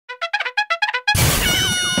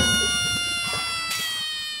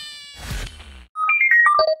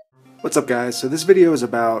What's up, guys? So this video is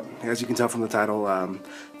about, as you can tell from the title,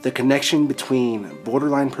 the connection between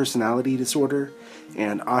borderline personality disorder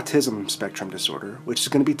and autism spectrum disorder, which is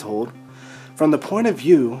going to be told from the point of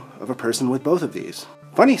view of a person with both of these.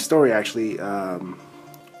 Funny story, actually. Well,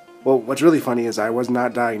 what's really funny is I was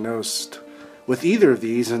not diagnosed with either of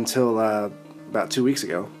these until about 2 weeks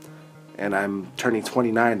ago, and I'm turning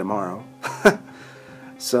 29 tomorrow.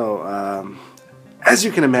 So, as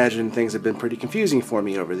you can imagine, things have been pretty confusing for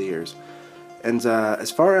me over the years. And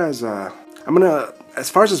as far as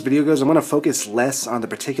this video goes, I'm gonna focus less on the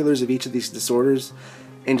particulars of each of these disorders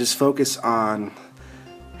and just focus on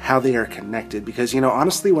how they are connected. Because, you know,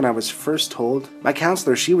 honestly, when I was first told, my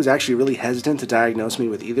counselor, she was actually really hesitant to diagnose me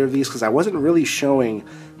with either of these because I wasn't really showing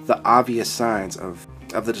the obvious signs of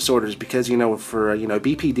the disorders. Because, you know, for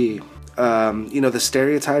BPD, you know, the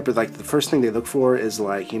stereotype, or like the first thing they look for is,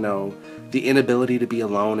 like, you know, the inability to be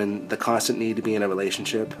alone and the constant need to be in a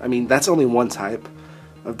relationship. I mean, that's only one type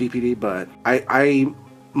of BPD, but I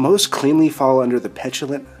most cleanly fall under the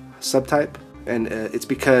petulant subtype, and it's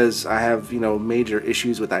because I have, you know, major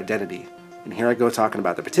issues with identity. And here I go talking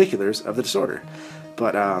about the particulars of the disorder.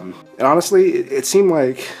 But and honestly, it seemed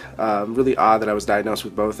like really odd that I was diagnosed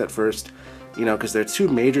with both at first, you know, because they're two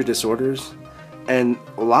major disorders, and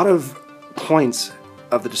a lot of points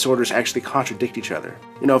of the disorders actually contradict each other.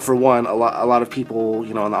 You know, for one, a lot of people,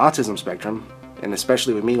 you know, on the autism spectrum, and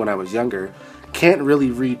especially with me when I was younger, can't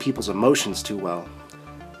really read people's emotions too well,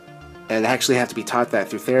 and actually have to be taught that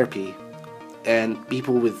through therapy. And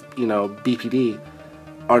people with, you know, BPD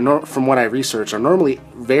are, from what I researched, are normally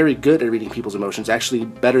very good at reading people's emotions, actually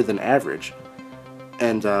better than average,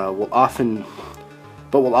 and will often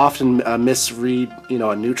misread, you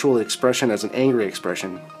know, a neutral expression as an angry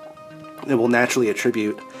expression, and will naturally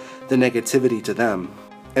attribute the negativity to them.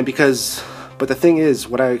 But the thing is,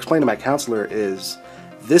 what I explained to my counselor is,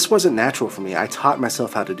 this wasn't natural for me. I taught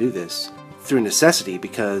myself how to do this through necessity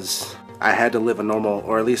because I had to live a normal,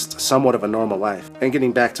 or at least somewhat of a normal life. And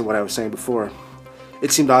getting back to what I was saying before,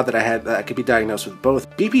 it seemed odd that I could be diagnosed with both.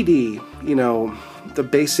 BPD, you know, the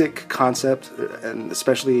basic concept, and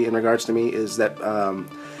especially in regards to me, is that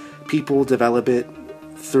people develop it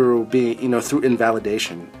through being, you know, through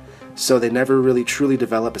invalidation. So they never really truly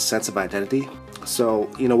develop a sense of identity. So,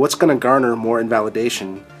 you know, what's going to garner more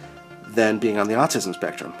invalidation than being on the autism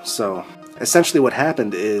spectrum? So essentially what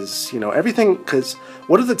happened is, you know, everything, because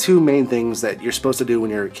what are the two main things that you're supposed to do when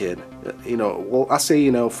you're a kid? You know, well, I'll say,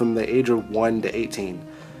 you know, from the age of 1 to 18,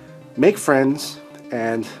 make friends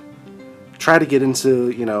and try to get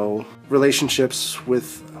into, you know, relationships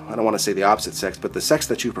with, I don't want to say the opposite sex, but the sex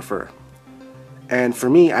that you prefer. And for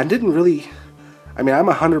me, I'm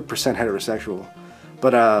 100% heterosexual,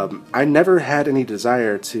 but I never had any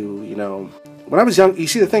desire to, you know, when I was young, you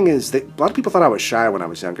see, the thing is that a lot of people thought I was shy when I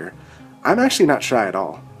was younger. I'm actually not shy at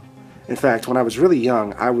all. In fact, when I was really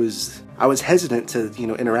young, I was hesitant to, you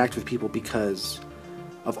know, interact with people because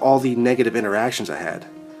of all the negative interactions I had.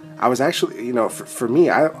 I was actually, you know, for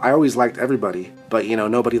me, I always liked everybody, but, you know,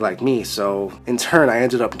 nobody liked me. So in turn, I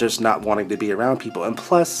ended up just not wanting to be around people. And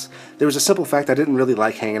plus, there was a simple fact: I didn't really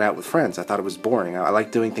like hanging out with friends. I thought it was boring. I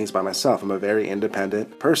like doing things by myself. I'm a very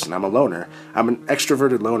independent person. I'm a loner. I'm an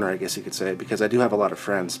extroverted loner, I guess you could say, because I do have a lot of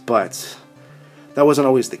friends. But that wasn't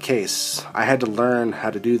always the case. I had to learn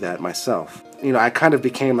how to do that myself. You know, I kind of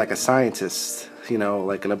became like a scientist, you know,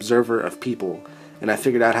 like an observer of people, and I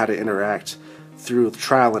figured out how to interact through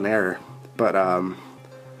trial and error. But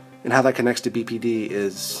and how that connects to BPD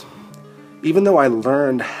is, even though I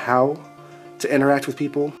learned how to interact with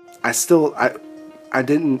people, I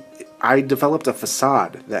developed a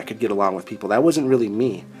facade that could get along with people. That wasn't really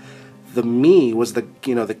me. The me was the,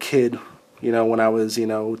 you know, the kid, you know, when I was, you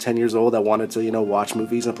know, 10 years old, I wanted to, you know, watch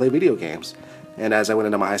movies and play video games. And as I went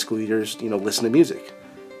into my high school years, you know, listen to music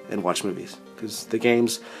and watch movies.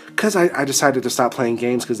 Because I decided to stop playing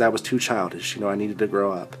games because that was too childish. You know, I needed to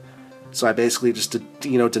grow up. So I basically just,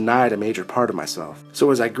 you know, denied a major part of myself.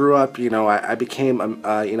 So as I grew up, you know, I became,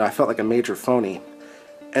 you know, I felt like a major phony.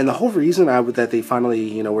 And the whole reason that they finally,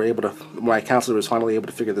 you know, my counselor was finally able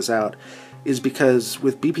to figure this out is because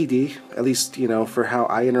with BPD, at least, you know, for how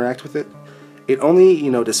I interact with it, it only,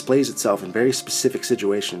 you know, displays itself in very specific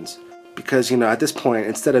situations. Because, you know, at this point,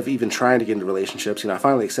 instead of even trying to get into relationships, you know, I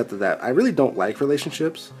finally accepted that I really don't like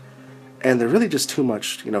relationships, and they're really just too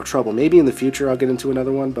much, you know, trouble. Maybe in the future I'll get into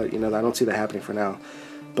another one, but, you know, I don't see that happening for now.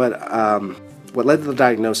 But what led to the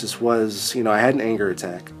diagnosis was, you know, I had an anger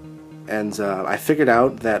attack, and I figured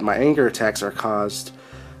out that my anger attacks are caused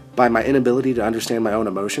by my inability to understand my own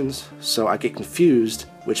emotions. So I get confused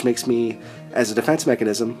which makes me, as a defense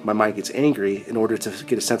mechanism, my mind gets angry in order to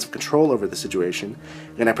get a sense of control over the situation,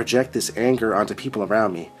 and I project this anger onto people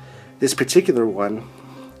around me. This particular one,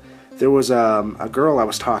 there was a girl I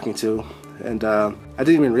was talking to, and I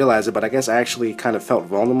didn't even realize it, but I guess I actually kind of felt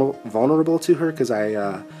vulnerable to her because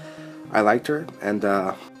I liked her, and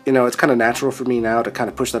you know, it's kind of natural for me now to kind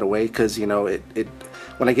of push that away because, you know,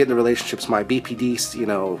 when I get into relationships, my BPD, you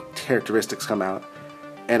know, characteristics come out,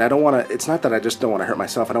 and I don't want to. It's not that I just don't want to hurt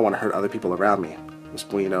myself. I don't want to hurt other people around me,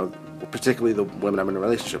 you know, particularly the women I'm in a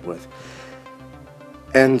relationship with.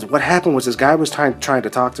 And what happened was this guy was trying to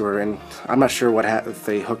talk to her, and I'm not sure if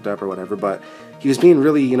they hooked up or whatever, but he was being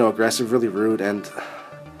really, you know, aggressive, really rude. And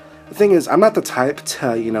the thing is, I'm not the type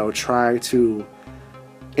to, you know, try to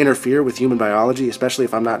interfere with human biology, especially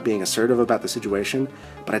if I'm not being assertive about the situation,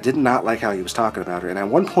 but I did not like how he was talking about her. And at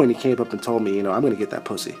one point he came up and told me, you know, I'm going to get that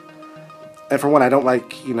pussy. And for one, I don't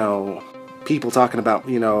like, you know, people talking about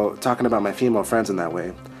my female friends in that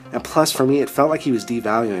way. And plus, for me, it felt like he was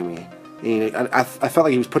devaluing me. I felt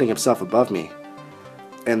like he was putting himself above me,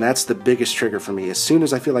 and that's the biggest trigger for me. As soon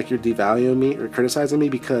as I feel like you're devaluing me or criticizing me,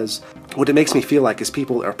 because what it makes me feel like is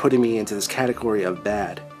people are putting me into this category of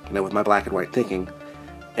bad, you know, with my black and white thinking,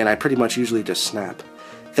 and I pretty much usually just snap.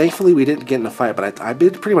 Thankfully, we didn't get in a fight, but I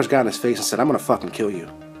pretty much got in his face and said, I'm gonna fucking kill you.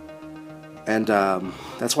 And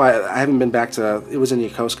that's why I haven't been back to, it was in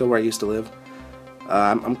Yokosuka where I used to live.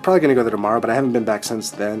 I'm probably gonna go there tomorrow, but I haven't been back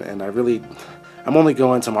since then, and I'm only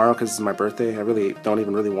going tomorrow because it's my birthday. I really don't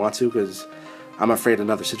even really want to because I'm afraid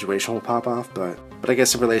another situation will pop off. But I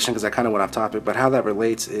guess in relation, because I kind of went off topic, but how that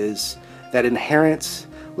relates is that inherent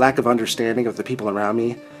lack of understanding of the people around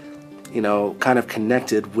me, you know, kind of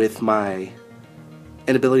connected with my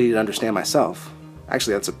inability to understand myself.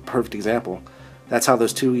 Actually, that's a perfect example. That's how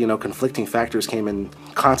those two, you know, conflicting factors came in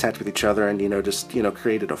contact with each other and, you know, just, you know,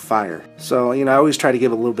 created a fire. So, you know, I always try to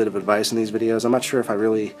give a little bit of advice in these videos.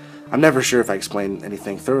 I'm never sure if I explain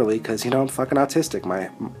anything thoroughly because, you know, I'm fucking autistic. My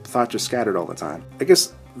thoughts are scattered all the time. I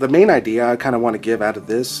guess the main idea I kind of want to give out of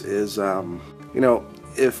this is, you know,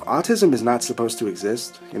 if autism is not supposed to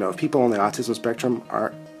exist, you know, if people on the autism spectrum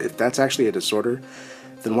if that's actually a disorder,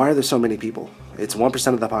 then why are there so many people? It's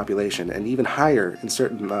 1% of the population, and even higher in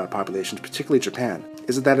certain populations, particularly Japan.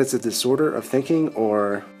 Is it that it's a disorder of thinking,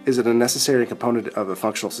 or is it a necessary component of a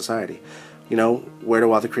functional society? You know, where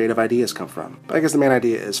do all the creative ideas come from? But I guess the main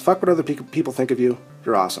idea is, fuck what other people think of you,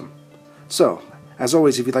 you're awesome. So, as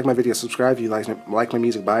always, if you like my video, subscribe. If you like my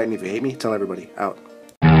music, buy it, and if you hate me, tell everybody. Out.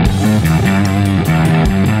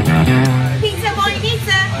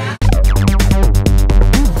 Pizzaboynizza!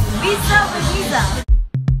 Pizzaboynizza!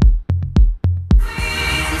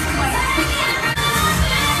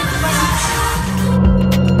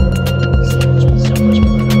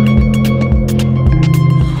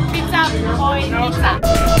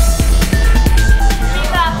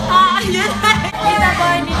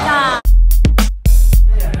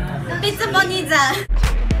 Pizzaboynizza!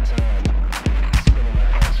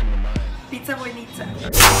 Pizzaboynizza!